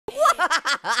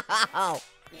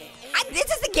This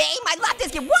is the game. I love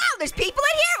this game. Wow, there's people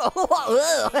in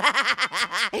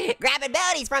here. Grabbing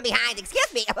booties from behind.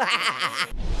 Excuse me.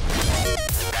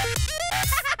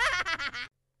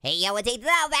 Hey, yo, it's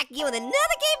H-L back at you with another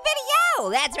game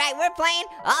video. That's right, we're playing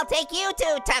I'll Take You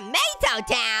to Tomato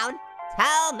Town.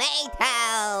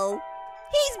 Tomato.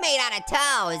 He's made out of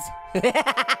toes.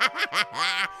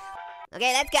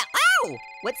 Okay, let's go. Oh,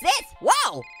 what's this?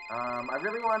 Whoa. I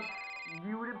really want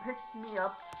you to pick me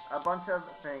up a bunch of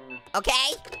things.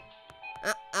 Okay.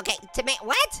 Okay,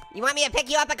 what? You want me to pick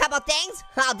you up a couple things?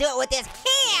 I'll do it with this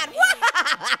hand.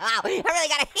 Wow! I really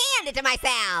gotta hand it to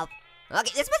myself.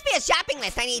 Okay, this must be a shopping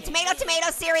list. I need tomato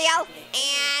cereal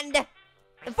and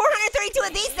 432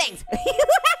 of these things.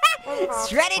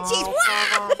 Shredded cheese.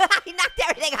 Wow! I knocked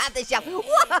everything off the shelf.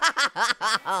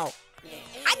 Whoa!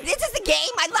 This is the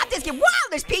game. I love this game. Wow,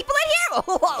 there's people in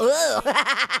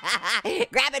here.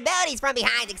 Grabbing booties from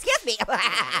behind. Excuse me.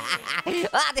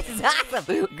 Oh, this is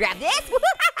awesome. Grab this.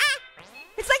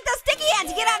 It's like those sticky hands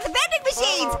you get out of the vending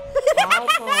machines.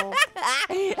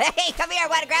 Hey, come here. I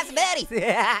want to grab some booties.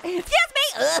 Excuse me.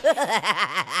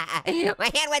 My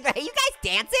hand went. Are you guys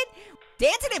dancing?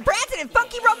 Dancing and prancing and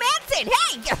funky romancing.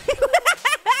 Hey.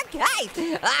 Guys.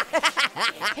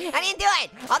 I didn't do it.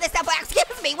 All this stuff.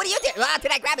 Excuse me. What do you do? Oh,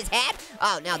 did I grab his head?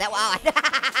 Oh, no. That. Oh,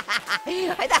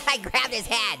 I thought I grabbed his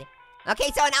head.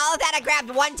 Okay, so in all of that, I grabbed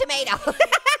one tomato.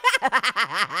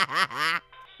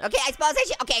 Okay, I suppose I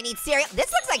should. Okay, I need cereal.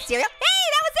 This looks like cereal. Hey,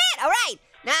 that was it. All right.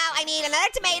 Now I need another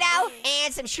tomato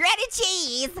and some shredded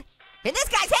cheese. And this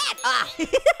guy's head. Oh. Hey,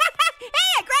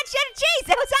 I grabbed shredded cheese.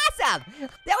 That was awesome.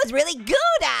 That was really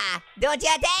good. Don't you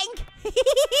think?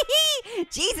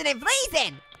 Cheesing and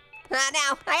pleasing.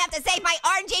 Now I have to save my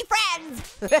orangey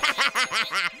friends.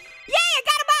 Yay, I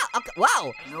got them all. Okay,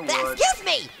 whoa. Excuse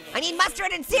me. I need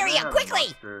mustard and cereal, quickly.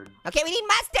 Mustard. Okay, we need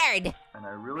mustard. And I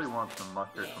really want some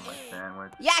mustard for my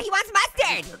sandwich. Yeah, he wants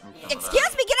mustard.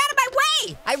 Excuse me, get out of my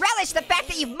way. I relish the fact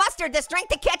that you've mustered the strength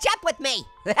to catch up with me.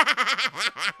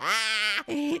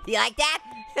 Do you like that?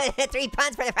 3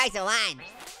 puns for the price of 1.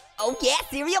 Oh yeah,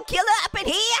 cereal killer up in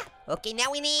here. Okay, now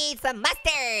we need some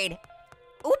mustard.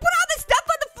 Who put all this stuff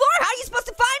on the floor? How are you supposed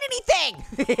to find anything?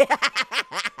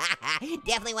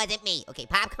 Definitely wasn't me. Okay,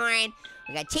 popcorn.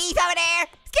 We got cheese over there.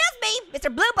 Excuse me, Mr.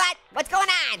 Blue Butt. What's going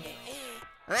on?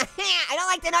 I don't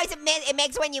like the noise it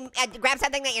makes when you grab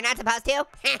something that you're not supposed to.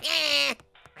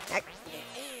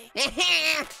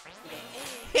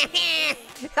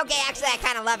 Okay, actually, I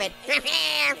kind of love it.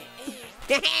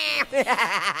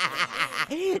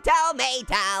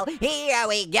 Tomato, here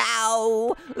we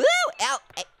go. Ooh, oh,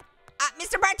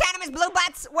 Mr. Bartender, Miss Blue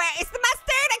Butts, where is the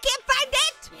mustard? I can't find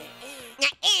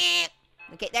it.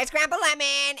 Okay, there's Grandpa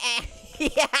Lemon.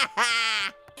 Yeah.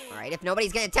 All right, if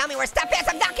nobody's gonna tell me where stuff is,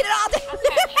 I'm knocking it all down.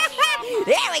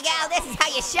 There we go, this is how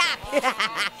you shop.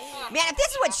 Man, if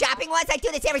this is what shopping was, I'd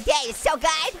do this every day. It's so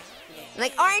good.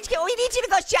 Like, Orange, we need you to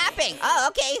go shopping. Oh,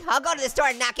 okay, I'll go to the store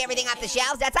and knock everything off the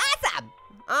shelves. That's awesome.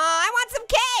 Oh, I want some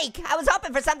cake. I was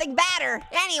hoping for something better.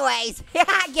 Anyways,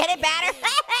 get it better?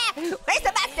 Where's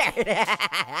the mustard?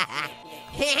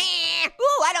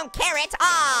 Ooh, I don't care it.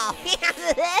 Oh.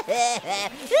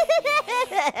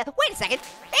 Wait a second.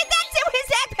 Hey, that's it. Where's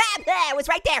that? It was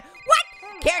right there. What?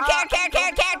 Carrot.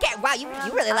 Wow, you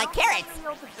really like carrots.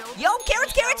 Yo,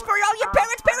 carrots for all your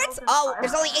parents. Oh,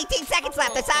 there's only 18 seconds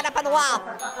left. I saw it up on the wall.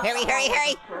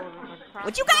 Hurry.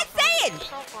 What you guys saying?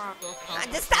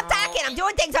 Just stop talking. I'm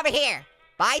doing things over here.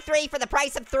 Buy 3 for the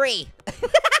price of 3.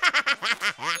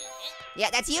 Yeah,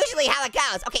 that's usually how it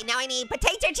goes. Okay, now I need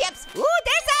potato chips. Ooh,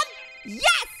 there's some.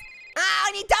 Yes. Oh,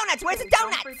 I need donuts. Where's the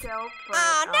donuts?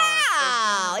 Oh,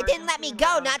 no. It didn't let me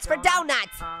go nuts for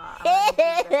donuts.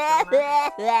 Okay,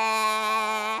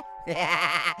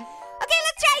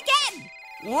 let's try again.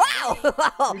 Wow.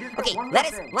 Okay,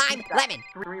 lettuce, lime, lemon.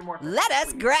 Let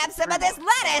us grab some of this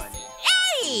lettuce.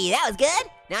 Hey, that was good.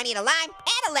 Now I need a lime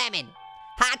and a lemon.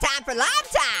 Hot time for lime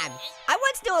time. I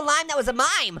once knew a lime that was a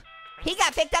mime. He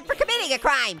got picked up for committing a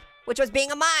crime, which was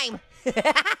being a mime.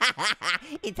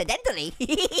 Incidentally.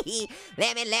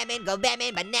 Lemon, go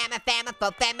lemon, banana, famine,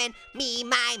 for famine, me,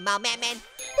 my, mo, lemon.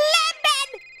 Lemon!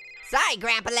 Sorry,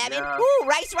 Grandpa Lemon. Yeah. Ooh,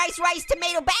 rice,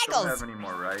 tomato bagels. Don't have any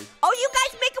more rice. Oh, you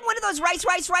guys making one of those rice,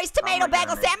 tomato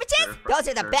bagel sandwiches? Those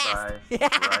are the best.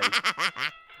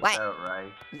 What?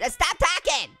 Rice. Stop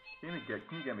talking. Can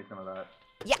you get me some of that?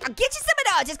 Yeah, I'll get you some of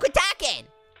those. Just quit talking.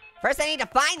 First, I need to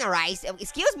find the rice.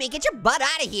 Excuse me, get your butt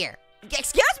out of here.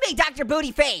 Excuse me, Dr.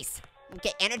 Booty Face.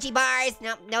 Okay, energy bars.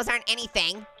 No, those aren't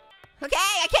anything. Okay,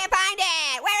 I can't find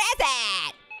it. Where is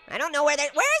it? I don't know where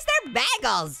is their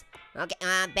bagels? Okay,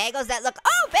 bagels that look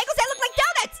like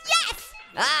donuts. Yes!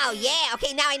 Oh, yeah.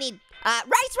 Okay, now I need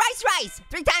rice.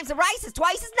 3 times the rice is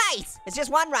twice as nice. It's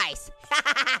just 1 rice.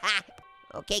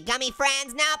 Okay, gummy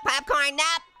friends, no. Popcorn, no.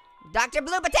 Dr.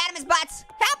 Blue Botanimus Butts,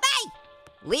 help me!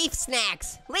 Leaf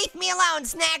snacks. Leave me alone,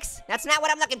 snacks. That's not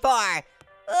what I'm looking for.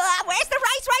 Where's the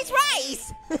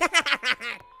rice?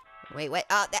 Wait,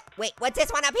 oh, wait, what's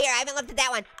this one up here? I haven't looked at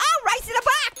that one. Oh, rice in a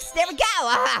box! There we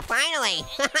go, finally.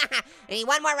 I need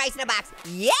 1 more rice in a box.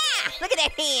 Yeah, look at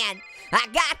that hand. I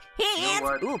got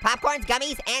hands. Ooh, popcorns,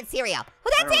 gummies, and cereal.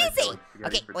 Well, that's easy.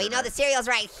 Okay, well, you know the cereal's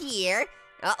right here.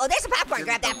 Oh, there's some popcorn,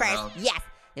 grab that first. Yes,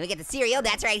 then we get the cereal,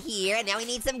 that's right here, and now we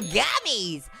need some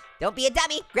gummies. Don't be a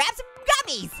dummy, grab some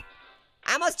gummies.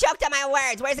 I almost choked on my own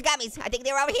words. Where's the gummies? I think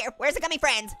they were over here. Where's the gummy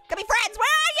friends? Gummy friends, where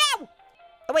are you?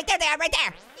 Oh, wait, there they are, right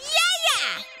there.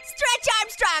 Yeah! Stretch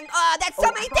Armstrong. Oh, that's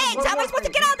so many things. How am I supposed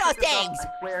to get all those things?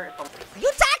 You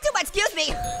talk too much, excuse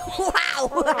me. Wow.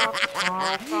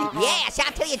 Yeah,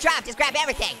 shop till you drop. Just grab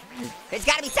everything. There's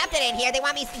gotta be something in here. They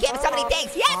want me to give so many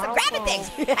things. Yes, I'm grabbing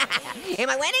things. Am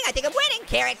I winning? I think I'm winning.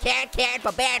 Carrot, bear.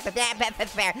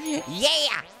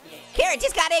 Yeah. Carrot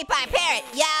just got ate by a parrot.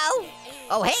 Yo.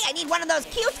 Oh, hey, I need one of those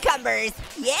cucumbers.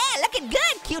 Yeah, looking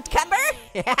good, cucumber.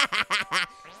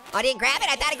 Oh, I didn't grab it?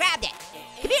 I thought I grabbed it.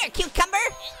 Come here, cucumber.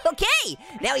 Okay,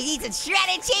 now he needs some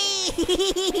shredded cheese.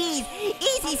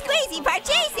 Easy squeezy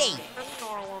parcheesi.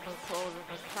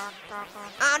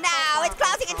 Oh no, it's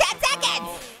closing in 10 seconds.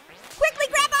 Quickly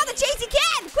grab all the cheese you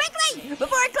can, quickly,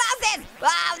 before it closes.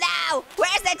 Oh no,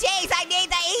 where's the cheese? I need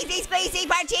the easy squeezy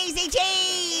parcheesi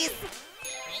cheese.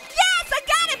 Yes, I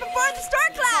got it before the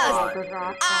store closed.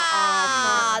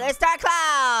 Oh, the store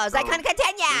closed. I couldn't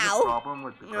continue.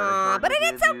 Oh, but it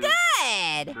did so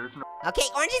good. Okay,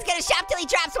 Orange is gonna shop till he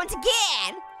drops once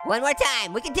again. One more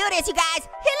time. We can do this, you guys.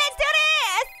 Hey, let's do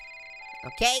this.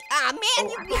 Okay. Oh man,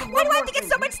 why do I have to get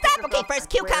so much stuff? Okay, first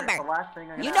cucumber.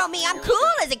 You know me, I'm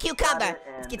cool as a cucumber.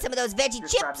 Let's get some of those veggie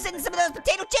chips and some of those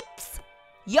potato chips.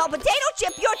 Yo, potato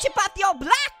chip, your chip off the old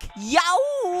block.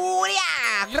 Yo,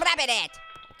 yeah, grabbing it.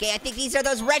 Okay, I think these are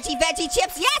those Reggie veggie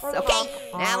chips. Yes, okay.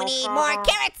 Now we need more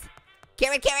carrots.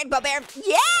 Carrot, bear.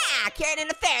 Yeah, carrot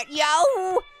and a ferret.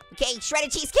 Yo. Okay,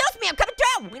 shredded cheese. Excuse me, I'm coming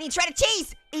through. We need shredded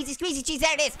cheese. Easy squeezy cheese,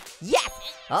 there it is. Yes.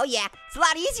 Oh yeah, it's a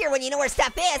lot easier when you know where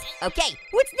stuff is. Okay,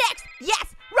 what's next? Yes,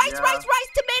 rice,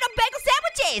 tomato, bagel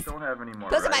sandwiches. Don't have any more.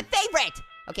 Those are my favorite.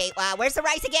 Okay, where's the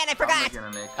rice again? I forgot.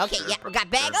 Okay, yeah, we got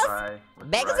bagels.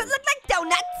 Bagels that look like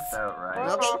donuts.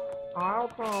 Okay.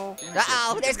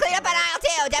 Uh-oh, there's cleanup on aisle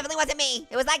 2. Definitely wasn't me.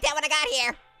 It was like that when I got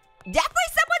here. Definitely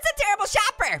someone's a terrible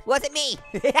shopper. Wasn't me.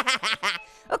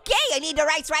 Okay, I need the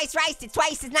rice. It's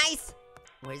twice as nice.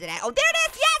 Where's it at? Oh, there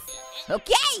it is, yes.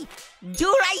 Okay,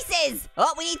 2 rices.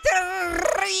 Oh, we need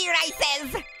 3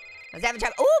 rices. I was having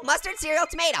trouble. Ooh, mustard, cereal,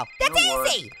 tomato. That's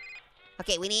easy.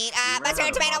 Okay, we need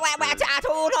mustard, tomato,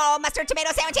 mustard,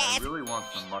 tomato sandwiches. I really want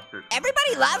some mustard.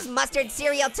 Everybody loves mustard,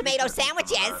 cereal, tomato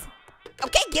sandwiches.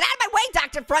 Okay, get out of my way,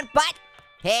 Dr. Front Butt.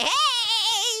 Hey,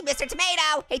 Mr.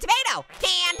 Tomato. Hey, tomato,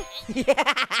 hand.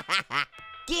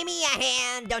 Give me a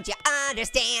hand, don't you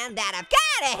understand that I've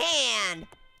got a hand?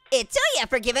 It's to you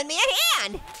for giving me a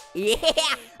hand.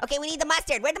 Yeah, okay, we need the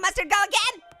mustard. Where'd the mustard go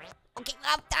again? Okay,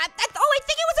 oh, I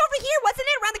think it was over here, wasn't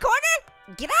it, around the corner?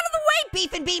 Get out of the way,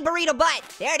 beef and bean burrito butt.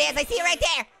 There it is, I see it right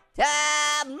there.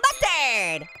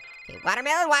 Mustard. Okay,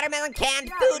 watermelon,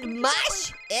 canned food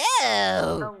mush.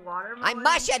 Ew. I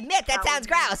must admit, that sounds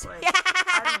gross.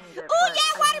 Oh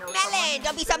yeah, watermelon.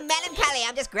 Don't be so melancholy,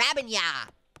 I'm just grabbing ya.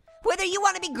 Whether you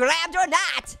want to be grabbed or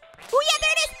not. Oh yeah,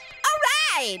 there it is. All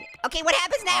right. Okay, what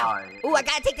happens now? Ooh, I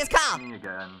gotta take this call. Me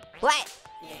again. What?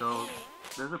 So,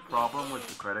 there's a problem with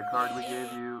the credit card we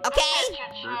gave you. Okay.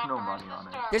 There's no money on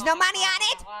it. There's no money on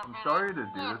it? I'm sorry to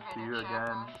do this to you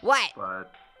again. What?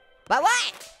 But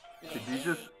what? could you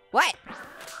just What?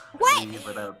 leave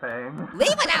without paying?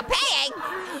 Leave without paying?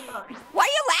 Why are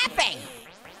you laughing?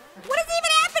 What is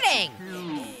even happening?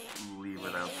 You leave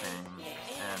without paying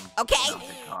and Okay. not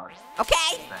get caught.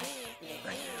 Okay.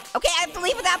 Thank you. Okay, I have to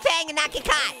leave without paying and not get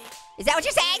caught. Is that what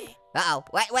you're saying? Uh-oh,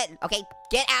 what? Okay,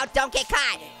 get out, don't get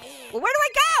caught. Well, where do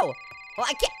I go? Well,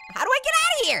 I can't, how do I get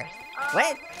out of here?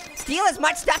 What? Steal as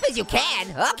much stuff as you can,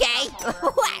 okay.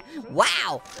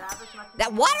 Wow,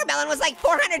 that watermelon was like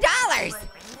 $400.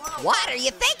 What are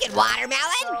you thinking,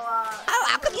 watermelon? Oh,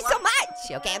 how come you so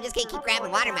much? Okay, I'm just gonna keep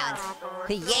grabbing watermelons.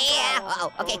 Yeah,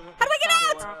 uh-oh, okay, how do I get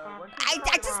out? I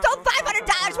just stole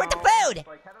 $500 worth of food.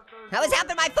 I was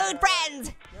helping my food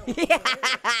friends.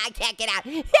 I can't get out.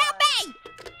 Help me!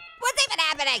 What's even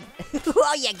happening?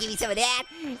 Oh yeah, give me some of that.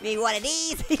 Maybe one of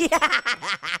these.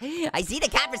 I see the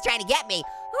coppers trying to get me.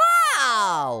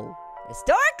 Oh, the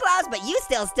store closed, but you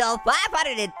still stole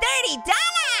 $530.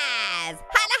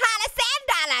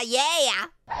 Yeah.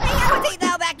 Hey, I'm gonna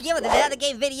now back again with another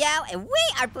game video, and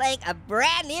we are playing a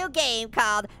brand new game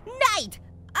called Night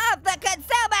of the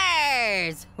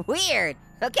Consumers. Weird.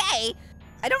 Okay.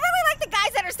 I don't really like the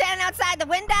guys that are standing outside the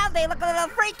window. They look a little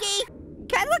freaky.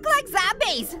 Kind of look like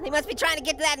zombies. They must be trying to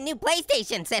get to that new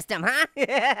PlayStation system, huh?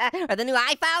 Or the new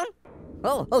iPhone?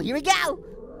 Oh, here we go.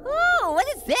 Ooh, what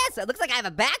is this? It looks like I have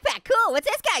a backpack. Cool, what's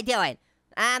this guy doing?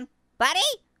 Buddy?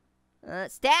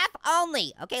 Staff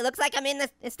only. Okay, looks like I'm in the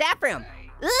staff room.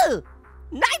 Ooh,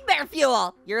 nightmare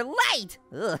fuel. You're light.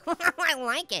 Ooh, I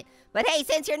like it. But hey,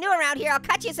 since you're new around here, I'll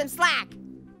cut you some slack.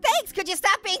 Thanks, could you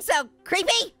stop being so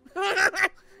creepy?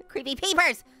 Creepy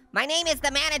peepers. My name is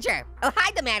the manager. Oh,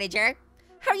 hi, the manager.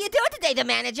 How are you doing today, the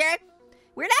manager?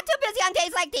 We're not too busy on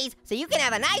days like these, so you can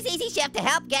have a nice, easy shift to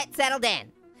help get settled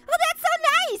in. Oh, that's so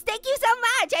nice. Thank you so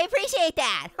much. I appreciate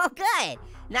that. Oh, good.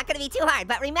 Not gonna be too hard,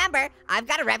 but remember, I've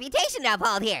got a reputation to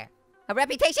uphold here. A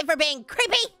reputation for being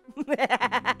creepy?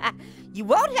 You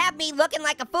won't have me looking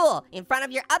like a fool in front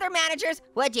of your other managers,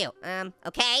 would you?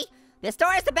 Okay. This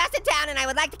store is the best in town, and I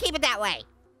would like to keep it that way.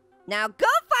 Now go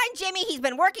find Jimmy. He's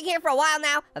been working here for a while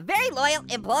now, a very loyal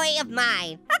employee of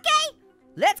mine. Okay,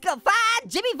 let's go find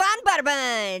Jimmy Von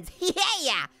Butterbuns.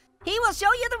 Yeah, he will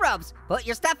show you the ropes. Put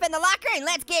your stuff in the locker and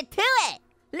let's get to it.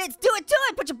 Let's do it to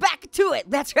it, put your back to it.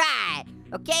 That's right.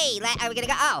 Okay, are we gonna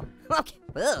go? Oh, okay.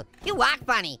 Ooh, you walk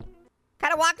funny.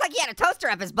 Kind of walk like he had a toaster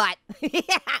up his butt.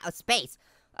 Yeah, space.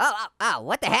 Oh,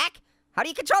 what the heck? How do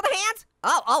you control the hands?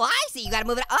 Oh, I see, you gotta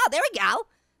move it. Oh, there we go.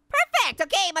 Perfect,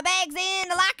 okay, my bag's in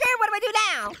the locker. What do I do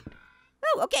now?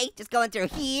 Oh, okay, just going through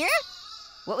here.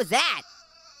 What was that?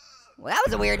 Well, that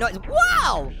was a weird noise.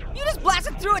 Whoa! You just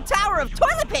blasted through a tower of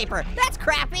toilet paper. That's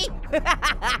crappy.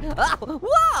 Oh,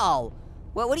 whoa!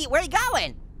 Where are you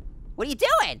going? What are you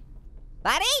doing?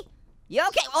 Buddy? You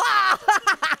okay? Whoa!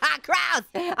 Gross!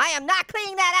 I am not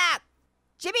cleaning that up.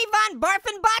 Jimmy Von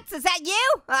Barfin Butts, is that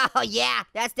you? Oh, yeah,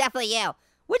 that's definitely you.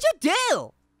 What'd you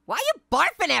do? Why are you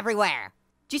barfing everywhere?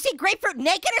 Did you see Grapefruit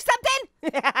naked or something?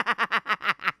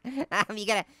 You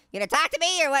gonna talk to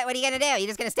me, or what are you gonna do? You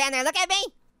just gonna stand there and look at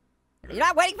me? You're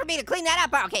not waiting for me to clean that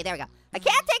up. Oh, okay, there we go. I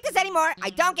can't take this anymore. I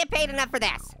don't get paid enough for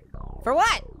this. For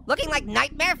what? Looking like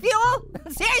nightmare fuel?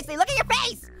 Seriously, look at your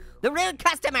face. The rude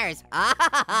customers. Oh,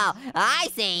 I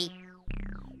see.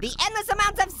 The endless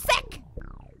amounts of sick.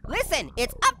 Listen,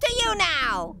 it's up to you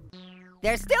now.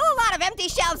 There's still a lot of empty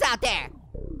shelves out there.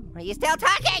 Are you still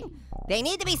talking? They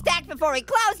need to be stacked before we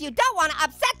close. You don't want to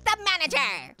upset the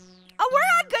manager. Oh, we're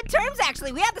on good terms,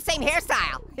 actually. We have the same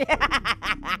hairstyle.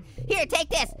 Here, take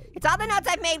this. It's all the notes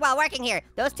I've made while working here.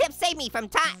 Those tips save me from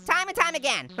time and time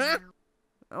again. Huh?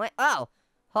 Oh,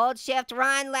 hold, shift,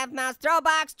 run, left mouse, throw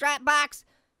box, drop box,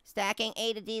 stacking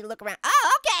A to D, look around.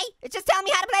 Oh, okay. It's just telling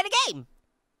me how to play the game.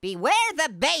 Beware the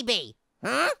baby.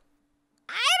 Huh?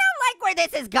 I don't like where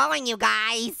this is going, you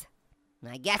guys.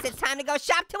 I guess it's time to go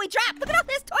shop till we drop. Look at all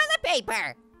this toilet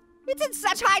paper. It's in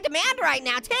such high demand right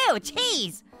now, too.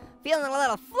 Jeez. Feeling a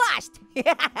little flushed.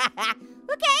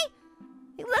 Okay.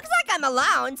 It looks like I'm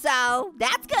alone, so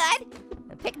that's good.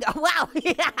 Wow.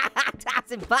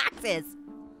 1,000 boxes.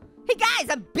 Hey, guys,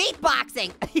 I'm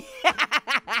beatboxing.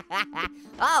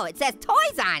 Oh, it says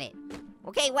toys on it.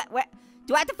 Okay, what?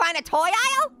 Do I have to find a toy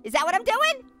aisle? Is that what I'm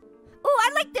doing? Ooh,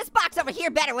 I like this box over here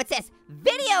better. What's this?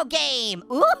 Video game.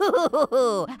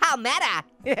 Ooh, how meta.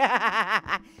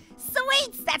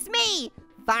 Sweets, that's me.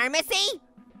 Pharmacy.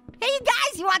 Hey, you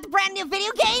guys, you want the brand new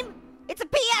video game? It's a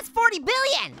PS 40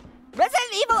 billion.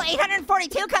 Resident Evil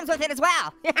 842 comes with it as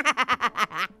well.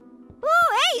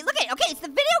 Ooh, hey, look at, okay, it's the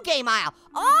video game aisle.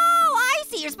 Oh, I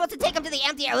see, you're supposed to take them to the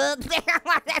empty, what's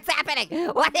happening?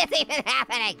 What is even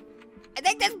happening? I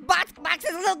think this box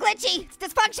is a little glitchy. It's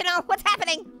dysfunctional. What's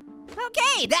happening?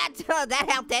 Okay, that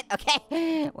helped it.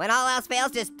 Okay, when all else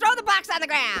fails, just throw the box on the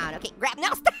ground. Okay, grab.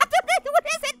 No, stop! What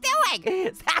is it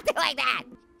doing? Stop doing that.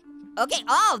 Okay.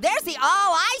 Oh, there's the.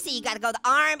 Oh, I see. You got to go the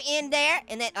arm in there,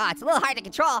 and then. Oh, it's a little hard to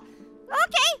control.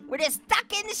 Okay, we're just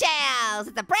stuck in the shells.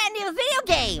 It's a brand new video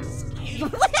game.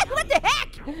 What the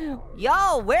heck?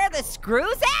 Yo, where are the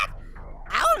screws at?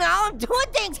 I don't know. I'm doing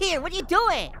things here. What are you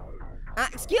doing?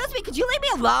 Excuse me. Could you leave me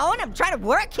alone? I'm trying to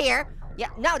work here. Yeah,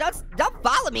 no, don't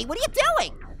follow me. What are you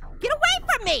doing? Get away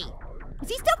from me. Is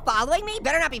he still following me?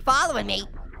 Better not be following me,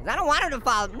 because I don't want him to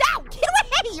follow. No, get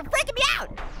away. You're freaking me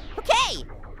out. Okay.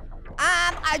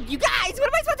 You guys, what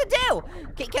am I supposed to do?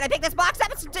 Can I pick this box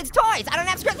up? It's toys. I don't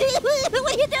have screws.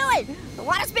 What are you doing? I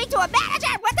want to speak to a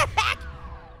manager. What the heck?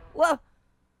 Whoa,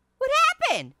 what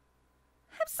happened?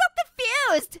 I'm so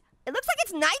confused. It looks like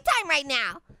it's nighttime right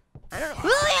now. I don't know.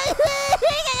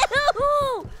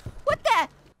 What the?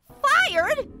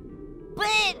 Fired? But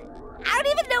I don't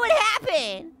even know what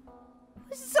happened?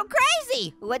 This is so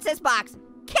crazy. What's this box?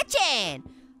 Kitchen.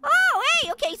 Oh,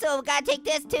 hey, okay, so we gotta take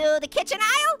this to the kitchen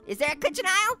aisle. Is there a kitchen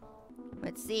aisle?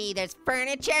 Let's see, there's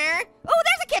furniture. Oh,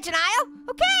 there's a kitchen aisle.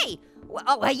 Okay.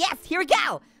 Oh, yes, here we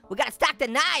go. We gotta stock the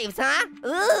knives, huh?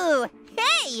 Ooh,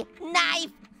 hey,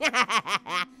 knife.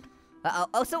 Uh-oh,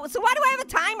 oh, so why do I have a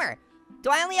timer? Do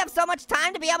I only have so much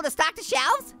time to be able to stock the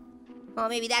shelves? Oh,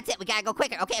 maybe that's it, we gotta go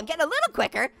quicker. Okay, I'm getting a little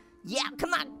quicker. Yeah,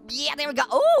 come on, yeah, there we go.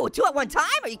 Oh, 2 at one time,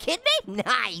 are you kidding me?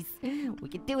 Nice. We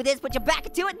can do this, put your back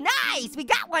into it. Nice, we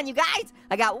got one, you guys.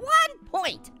 I got 1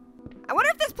 point. I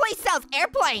wonder if this place sells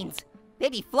airplanes.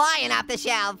 They'd be flying off the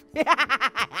shelf.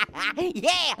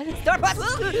 Yeah, store bus.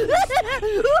 Ooh,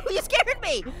 you scared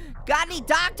me. Got any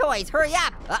dog toys? Hurry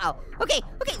up. Uh-oh. Okay,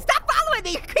 stop following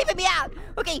me. You're creeping me out.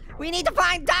 Okay, we need to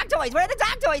find dog toys. Where are the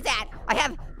dog toys at? I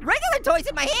have regular toys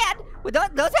in my hand. Would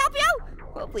those help you?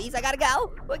 Oh, please, I gotta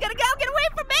go. We gotta go. Get away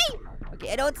from me.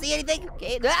 Okay, I don't see anything.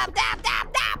 Okay, stop,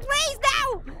 please,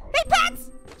 no. Hey, pets.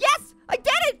 Yes, I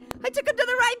did it. I took him to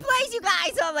the right place, you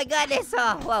guys. Oh, my goodness.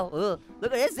 Oh, whoa. Ooh.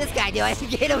 Look at this guy doing.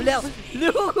 Get him, no.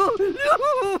 He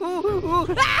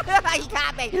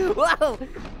caught me. Whoa.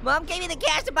 Mom gave me the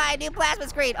cash to buy a new plasma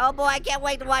screen. Oh, boy, I can't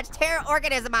wait to watch Terror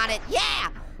Organism on it. Yeah.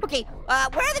 Okay, where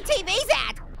are the TVs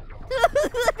at? I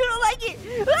don't like it.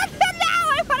 No,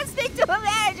 I want to speak to a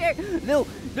manager. No,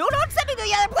 don't send me to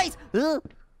the other place.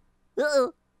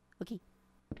 Uh-oh. Okay.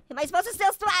 Am I supposed to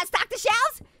still stock the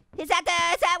shelves? Is that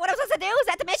what I'm supposed to do? Is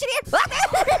that the mission here?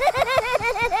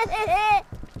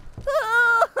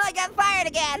 Oh, I got fired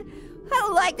again. I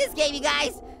don't like this game, you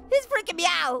guys. It's freaking me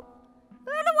out. I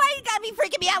don't know why you gotta be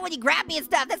freaking me out when you grab me and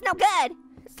stuff. That's no good.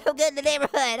 It's no good in the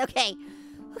neighborhood. Okay,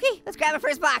 let's grab our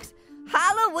first box.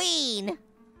 Halloween.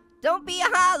 Don't be a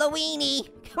Halloweenie.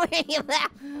 Okay,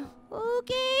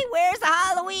 where's the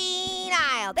Halloween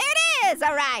aisle? There it is.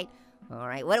 All right,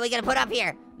 what are we gonna put up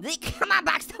here? Come on,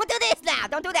 box, don't do this now.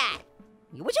 Don't do that.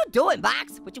 What you doing,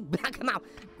 box? Come on,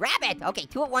 grab it. Okay,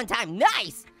 2 at one time,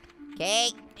 nice.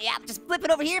 Okay, yep, just flip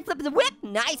it over here, flip the whip.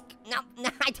 Nice, no,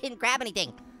 I didn't grab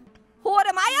anything. What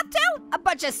am I up to? A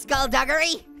bunch of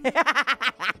skullduggery.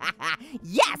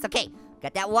 Yes, okay,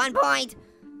 got that 1 point.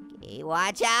 Okay,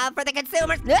 watch out for the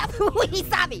consumers. He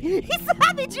saw me,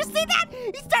 did you see that?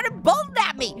 He started bolting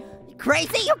at me. You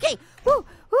crazy? Okay,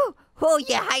 oh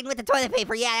yeah, hiding with the toilet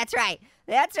paper, yeah, that's right.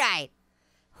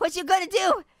 What you gonna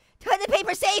do? Toilet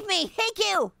paper, save me, thank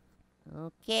you.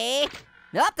 Okay,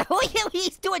 nope,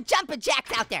 he's doing jumping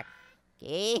jacks out there.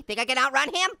 Okay, think I can outrun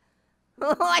him?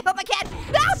 Oh, I hope I can.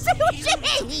 No,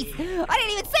 jeez, I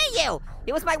didn't even see you.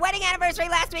 It was my wedding anniversary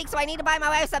last week, so I need to buy my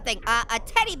wife something. A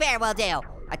teddy bear will do.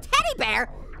 A teddy bear?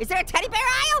 Is there a teddy bear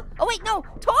aisle? Oh wait, no,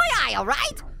 toy aisle,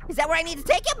 right? Is that where I need to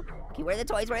take him? Okay, where are the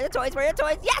toys, where are the toys?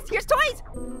 Yes, here's toys.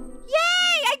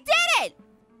 Yay, I did it.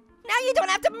 Now you don't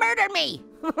have to murder me.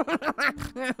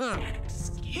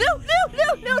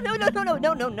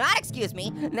 No, not excuse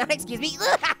me.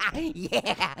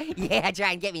 Yeah,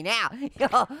 try and get me now.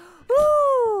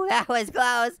 Ooh, that was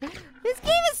close. This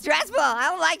game is stressful. I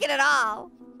don't like it at all.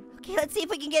 Okay, let's see if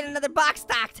we can get another box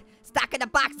stocked. Stocking the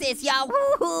boxes, yo.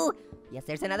 Woohoo. Yes,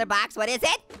 there's another box. What is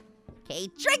it? Okay,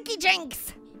 drinky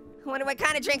drinks. I wonder what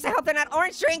kind of drinks. I hope they're not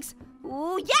orange drinks.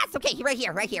 Ooh, yes. Okay, right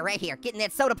here. Getting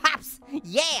that soda pops.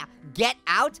 Yeah, get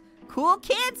out. Cool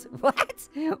kids? What?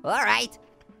 All right.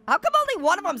 How come only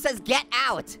one of them says get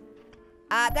out?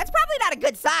 That's probably not a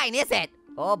good sign, is it?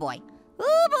 Oh boy.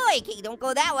 Oh boy, okay, don't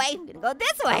go that way. I'm gonna go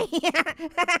this way.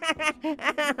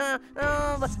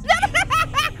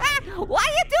 Why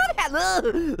are you doing that?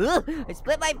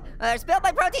 I spilled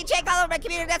my protein shake all over my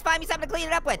computer. That's fine, me something to clean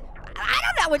it up with. I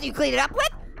don't know what you clean it up with.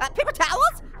 Paper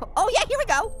towels? Oh yeah, here we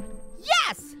go.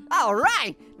 Yes, all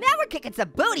right. Now we're kicking some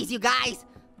booties, you guys.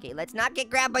 Okay, let's not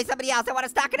get grabbed by somebody else. I want to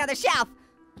stock another shelf.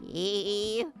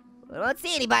 Okay, I don't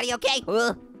see anybody, okay?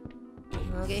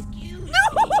 Okay. No!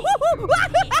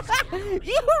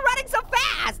 You were running so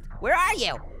fast! Where are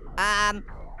you?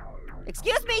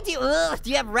 Excuse me, do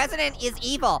you have Resident is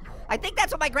Evil? I think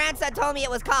that's what my grandson told me it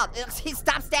was called.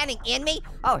 Stop standing in me.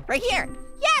 Oh, right here.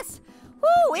 Yes!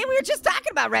 Woo, we were just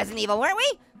talking about Resident Evil, weren't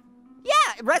we?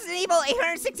 Yeah, Resident Evil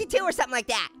 862 or something like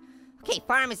that. Okay,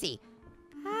 pharmacy.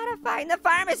 How to find the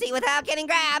pharmacy without getting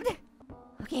grabbed.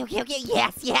 Okay,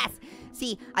 yes.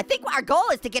 See, I think our goal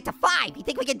is to get to 5. You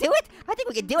think we can do it? I think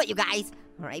we can do it, you guys.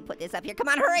 All right, put this up here. Come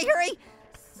on, hurry.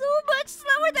 So much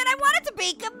slower than I want it to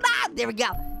be. Come on, there we go.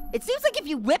 It seems like if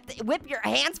you whip your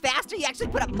hands faster, you actually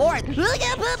put up more.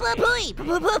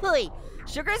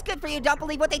 Sugar is good for you. Don't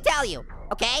believe what they tell you,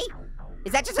 okay?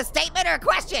 Is that just a statement or a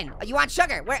question? You want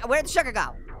sugar? Where'd the sugar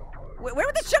go? Where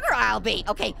would the sugar aisle be?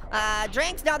 Okay,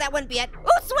 drinks? No, that wouldn't be it.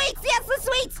 Oh, sweets! Yes, the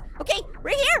sweets! Okay,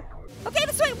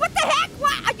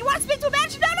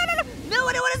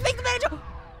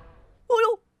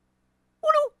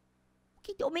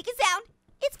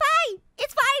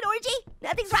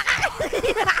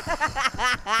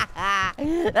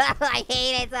 I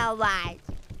hate it so much.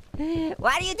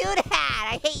 Why do you do that?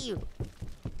 I hate you.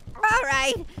 All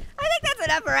right. I think that's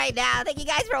enough for right now. Thank you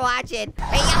guys for watching.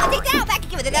 Hey, y'all, take that back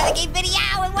again with another game video.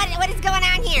 What is going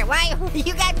on here? Why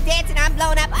you guys dancing? I'm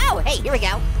blowing up. Oh, hey, here we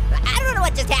go. I don't know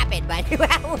what just happened, but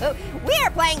we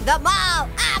are playing the Mall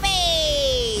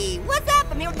Obby. What's up?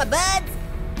 I'm here with my buds.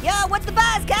 Yo, what's the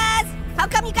buzz, cuz? How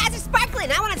come you guys are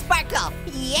sparkling? I want to sparkle.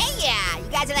 Yeah. You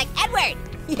guys are like Edward.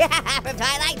 Yeah, from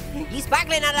Twilight. You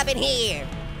sparkling out up in here.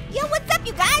 Yo, what's up,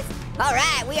 you guys? All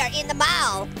right, we are in the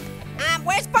mall.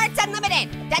 Where's Farts Unlimited?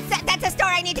 That's a store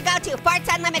I need to go to. Farts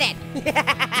Unlimited.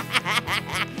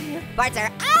 Farts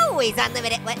are always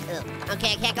unlimited. What? Ugh.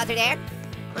 Okay, I can't go through there.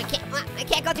 I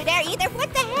can't go through there either.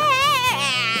 What the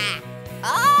heck?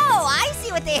 Oh, I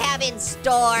see what they have in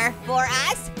store for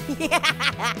us.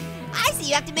 I see.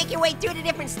 You have to make your way through the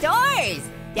different stores.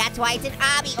 That's why it's an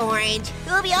obby orange.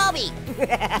 Obby.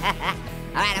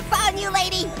 All right, I'm following you,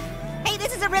 lady. Hey,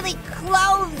 this is a really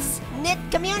close-knit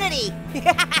community.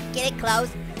 Get it? Close.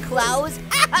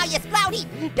 Oh, you splouty.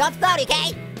 Don't splout,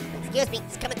 okay? Excuse me,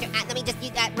 it's coming through. Let me just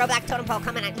use that Roblox totem pole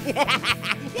coming on.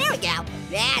 There we go.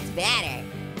 That's better.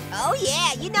 Oh,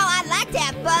 yeah, you know I like to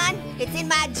have fun. It's in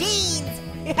my jeans.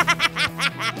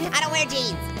 I don't wear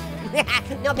jeans.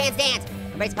 No pants dance.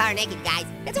 Embrace power naked, guys.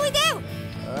 That's what we do.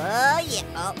 Oh, yeah.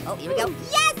 Oh, here we go.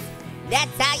 Yes!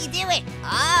 That's how you do it.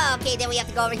 Oh, okay, then we have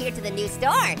to go over here to the new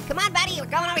store. Come on, buddy, we're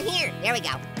going over here. There we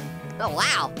go. Oh,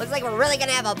 wow. Looks like we're really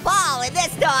gonna have a ball in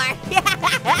this store.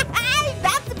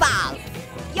 Bounce the balls.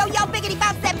 Yo, biggity,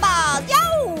 bounce them balls.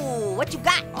 Yo, what you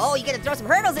got? Oh, you're gonna throw some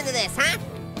hurdles into this, huh?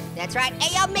 That's right.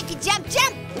 Hey, yo, make it jump.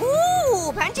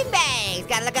 Ooh, punching bags.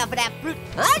 Gotta look out for that fruit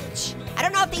punch. I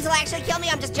don't know if these will actually kill me.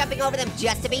 I'm just jumping over them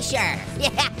just to be sure.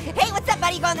 Yeah. Hey, what's up,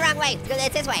 buddy? Going the wrong way. Let's go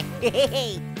this way.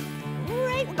 All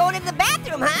right, we're going into the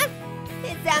bathroom, huh?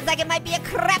 It sounds like it might be a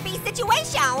crappy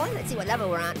situation. Let's see what level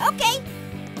we're on. Okay,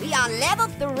 we are level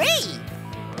 3.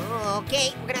 Oh,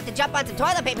 okay, we're gonna have to jump on some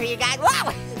toilet paper here, guys.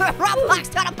 Whoa! Roblox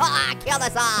totem pole killed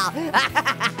us all.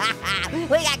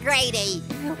 We got greedy.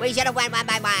 We should have went one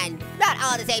by one, not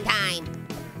all at the same time.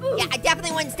 Yeah, I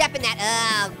definitely wouldn't step in that.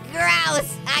 Oh,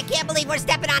 gross! I can't believe we're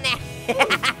stepping on that.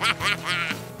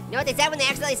 You know what they said when they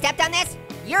accidentally stepped on this?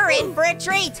 You're in for a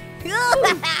treat. No,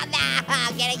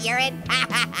 get it? You're in?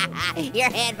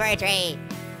 You're in for a treat.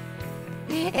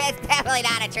 It's definitely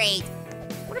not a treat.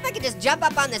 What if I could just jump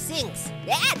up on the sinks?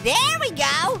 Yeah, there we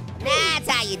go. That's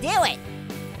how you do it.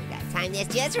 Gotta time this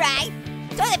just right.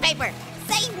 Toilet paper,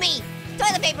 save me.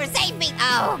 Toilet paper, save me.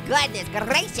 Oh, goodness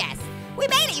gracious. We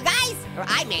made it, you guys. Or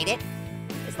I made it.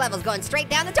 This level's going straight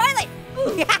down the toilet.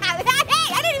 Hey,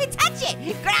 I didn't even touch it.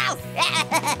 Gross.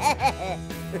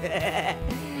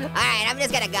 All right, I'm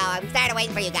just gonna go. I'm tired of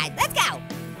waiting for you guys. Let's go.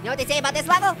 You know what they say about this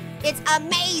level? It's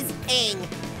amazing.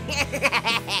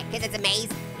 Because it's a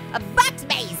maze. A box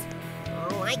maze.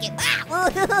 Oh, I get,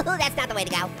 that's not the way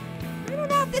to go. I don't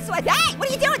know if this way, hey, what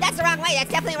are you doing? That's the wrong way. That's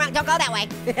definitely wrong. Don't go that way.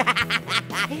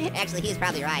 Actually, he's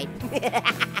probably right.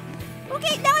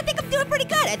 Okay, no, I think I'm doing pretty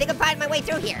good. I think I'm finding my way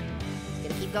through here. Just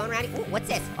gonna keep going around. Ooh, what's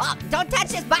this? Oh, don't touch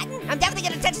this button. I'm definitely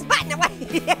gonna touch this button.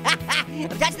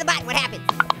 I'm touching the button. What happened?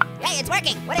 Hey, it's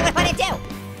working. What did it do?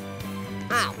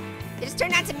 Oh, it just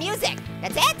turned on some music.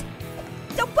 That's it?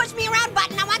 Don't push me around,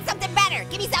 button. I want something better.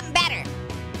 Give me something better.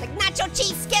 Like nacho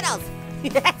cheese Skittles.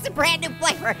 That's a brand new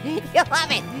flavor. You'll love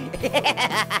it.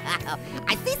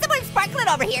 I see someone sparkling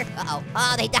over here. Uh-oh.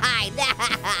 Oh, they died.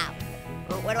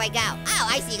 Oh, where do I go? Oh,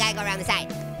 I see. You gotta go around the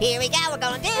side. Here we go. We're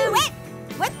gonna do it.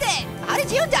 What the? How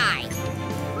did you die?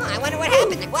 Oh, I wonder what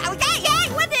happened. What the? How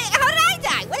did I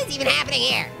die? What is even happening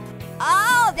here?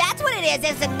 Oh, that's what it is.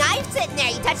 There's a knife sitting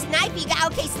there. You touch the knife, you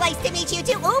got, okay, slice to meet you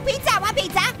too. Ooh, pizza. I want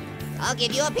pizza. I'll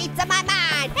give you a pizza, my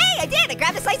man. Hey, I did. I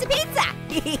grabbed a slice of pizza.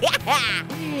 Yeah.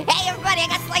 Hey, everybody, I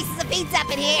got slices of pizza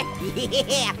up in here.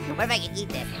 Yeah. What if I can eat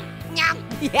this? Yum.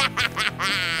 Yeah.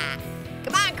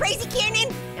 Come on, Crazy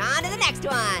Kiernan. On to the next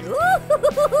one.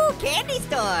 Ooh, candy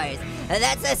stores.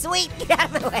 That's a sweet. Get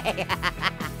out of the way.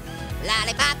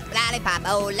 Lollipop, lollipop.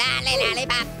 Oh,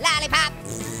 lollipop, lollipop.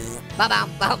 Bum,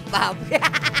 bum, bum.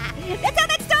 That's how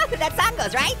that song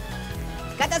goes, right?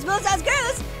 Got those moves, those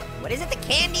grooves. What is it? The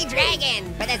candy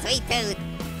dragon for the sweet tooth.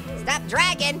 Stop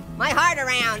dragging my heart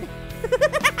around.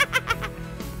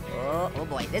 Oh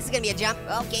boy, this is gonna be a jump.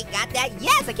 Okay, got that.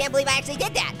 Yes, I can't believe I actually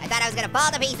did that. I thought I was gonna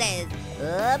fall to pieces.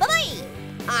 Oh boy.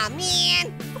 Aw,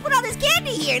 man. I put all this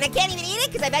candy here and I can't even eat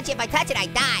it because I bet you if I touch it, I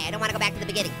die. I don't want to go back to the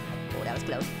beginning. Oh, that was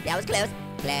close. That was close.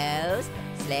 Close.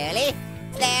 Slowly.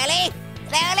 Slowly.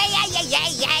 Slowly.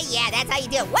 Yeah. That's how you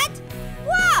do it. What?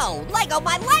 Whoa, Lego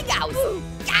my Legos.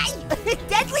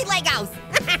 Deadly Legos.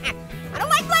 I don't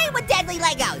like playing with deadly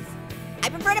Legos. I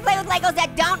prefer to play with Legos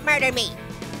that don't murder me.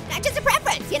 Not just a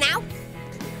preference, you know?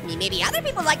 I mean, maybe other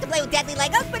people like to play with deadly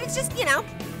Legos, but it's just, you know,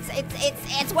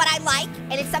 it's what I like,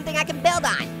 and it's something I can build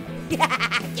on.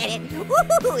 Get it?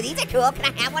 Woohoo, these are cool. Can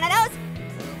I have one of those?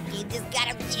 You just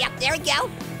gotta, yep, there we go.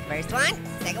 First one,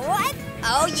 second one.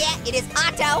 Oh yeah, it is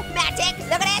automatic.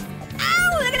 Look at it.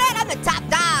 Oh, look at that, I'm the top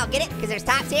dog. Get it? Because there's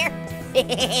tops here.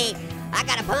 I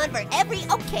got a pun for every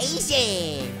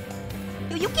occasion.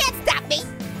 You can't stop me.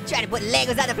 Trying to put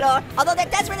Legos on the floor, although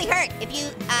that does really hurt. If you,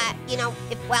 you know,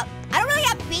 well, I don't really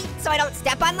have feet, so I don't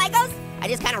step on Legos. I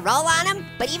just kind of roll on them,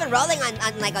 but even rolling on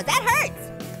Legos, that hurts.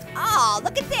 Oh,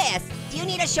 look at this. Do you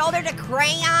need a shoulder to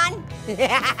cry on?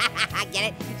 Get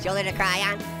it? Shoulder to cry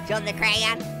on? Shoulder to cry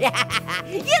on?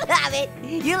 You love it.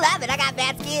 You love it. I got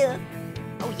bad skills.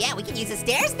 Oh yeah, we can use the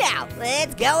stairs now.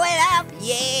 Let's go it up.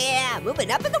 Yeah, moving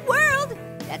up in the world.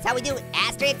 That's how we do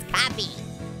Astrid's copy.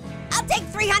 I'll take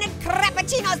 300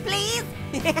 crappuccinos, please.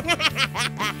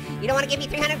 You don't want to give me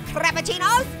 300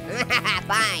 crappuccinos?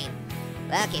 Fine.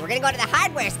 Okay, we're gonna go to the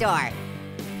hardware store.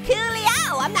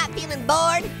 Coolio, I'm not feeling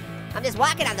bored. I'm just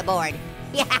walking on the board.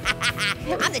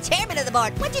 I'm the chairman of the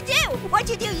board. What'd you do? What'd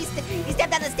you do? You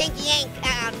stepped on the stinky ink.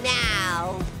 Oh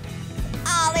no.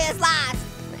 All is lost.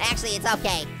 Actually, it's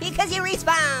okay, because you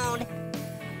respawned.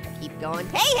 Keep going.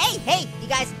 Hey, hey, hey, you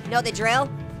guys know the drill?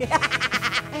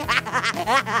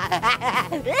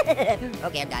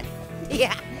 Okay, I'm done.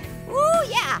 Yeah. Ooh,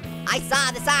 yeah. I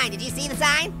saw the sign. Did you see the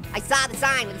sign? I saw the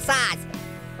sign with the saws.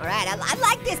 All right, I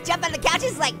like this. Jump on the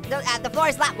couches like the floor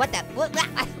is locked. What the?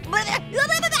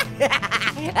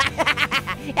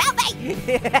 Help me!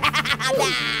 No.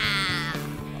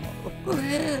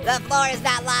 The floor is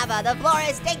not lava. The floor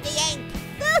is stinky ink.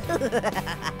 All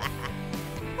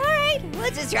right,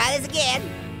 let's just try this again.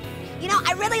 You know,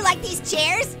 I really like these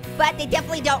chairs, but they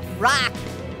definitely don't rock.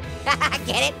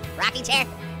 Get it? Rocking chair?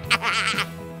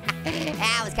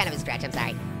 That was kind of a stretch, I'm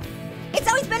sorry. It's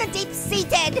always been a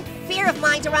deep-seated fear of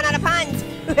mine to run out of puns.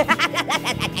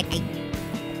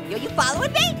 Yo, you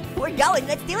following me? We're going,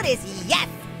 let's do this, yes!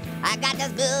 I got those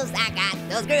moves, I got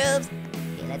those grooves.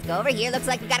 Okay, let's go over here, looks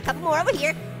like we got a couple more over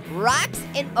here. Rocks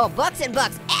and, oh, books and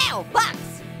books. Ew,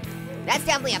 books! That's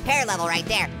definitely a Pear level right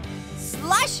there.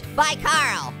 Slush by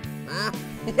Carl. Huh?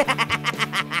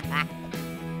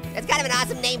 That's kind of an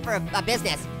awesome name for a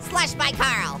business. Slush by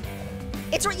Carl.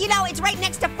 It's, you know, it's right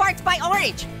next to Farts by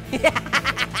Orange.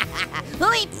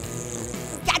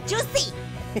 Got juicy.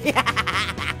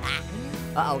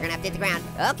 Uh-oh, we're gonna have to hit the ground.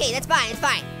 Okay, that's fine, it's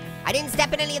fine. I didn't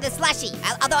step in any of the slushy,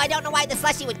 although I don't know why the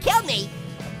slushy would kill me.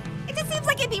 It just seems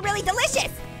like it'd be really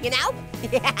delicious, you know?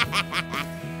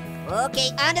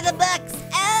 Okay, onto the books.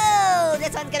 Oh,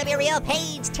 this one's gonna be a real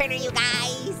page turner, you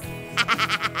guys.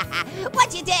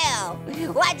 What'd you do?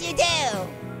 What'd you do?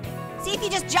 See, if you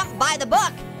just jump by the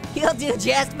book, you'll do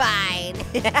just fine.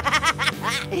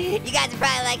 You guys are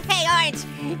probably like, hey, Orange,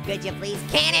 could you please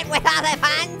can it with all the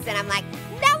puns? And I'm like,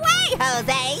 no way,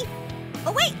 Jose.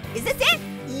 Oh, wait, is this it?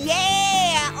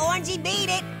 Yeah, Orangey beat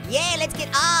it. Yeah, let's get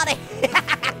all the,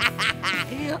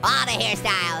 all the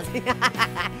hairstyles.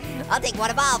 I'll take one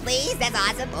of all, please. That's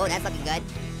awesome. Oh, that's looking good.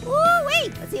 Ooh,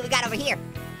 wait, let's see what we got over here.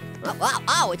 Oh, wow.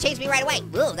 Oh, it changed me right away.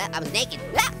 Ooh, I was naked.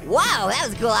 Whoa, that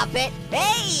was a cool outfit.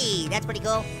 Hey, that's pretty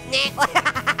cool.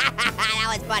 That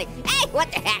was funny. Hey,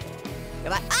 what the heck?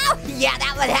 Come on. Oh, yeah,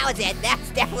 that was it.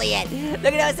 That's definitely it.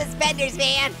 Look at those suspenders,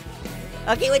 man.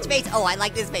 Okay, which face? Oh, I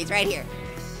like this face right here.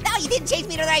 No, you didn't change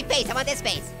me to the right face. I want this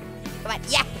face. Come on,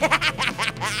 yeah.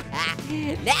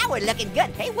 Now we're looking good.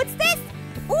 Hey, what's this?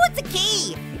 Oh, it's a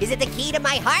key. Is it the key to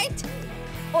my heart?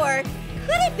 Or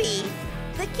could it be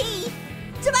the key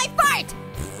to my fart?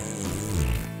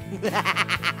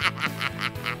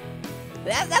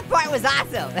 That part was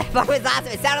awesome. That part was awesome.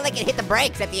 It sounded like it hit the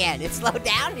brakes at the end. It slowed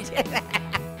down.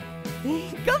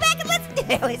 Go back and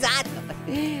listen. It was awesome.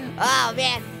 Oh,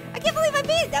 man. I can't believe I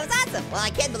beat it. That was awesome. Well, I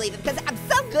can believe it because I'm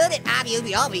so good at obvious,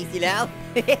 you know?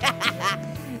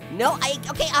 No,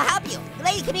 okay, I'll help you.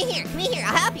 Lady, come in here. Come in here.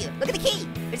 I'll help you. Look at the key.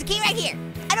 There's a key right here.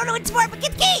 I don't know what it's for, but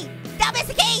get the key. Don't miss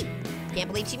the key. Can't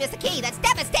believe she missed the key. That's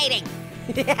devastating.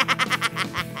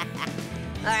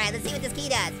 All right, let's see what this key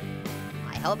does.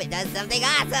 I hope it does something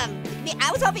awesome.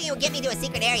 I was hoping it would get me to a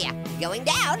secret area. Going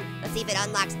down. Let's see if it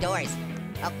unlocks doors.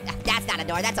 Oh, that's not a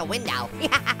door. That's a window.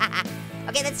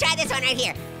 Okay, let's try this one right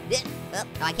here. Oh,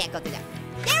 I can't go through there.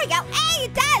 There we go. Hey,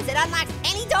 it does. It unlocks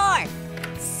any door.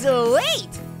 Sweet.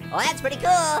 Oh, that's pretty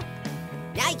cool.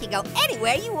 Now you can go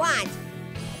anywhere you want.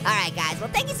 All right, guys. Well,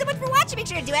 thank you so much for watching. Make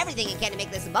sure to do everything you can to make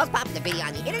this the most popular video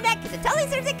on the internet because it totally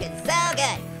deserves it because it's so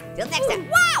good. Till next time.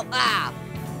 Wow. Oh,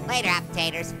 later,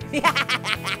 appetiters.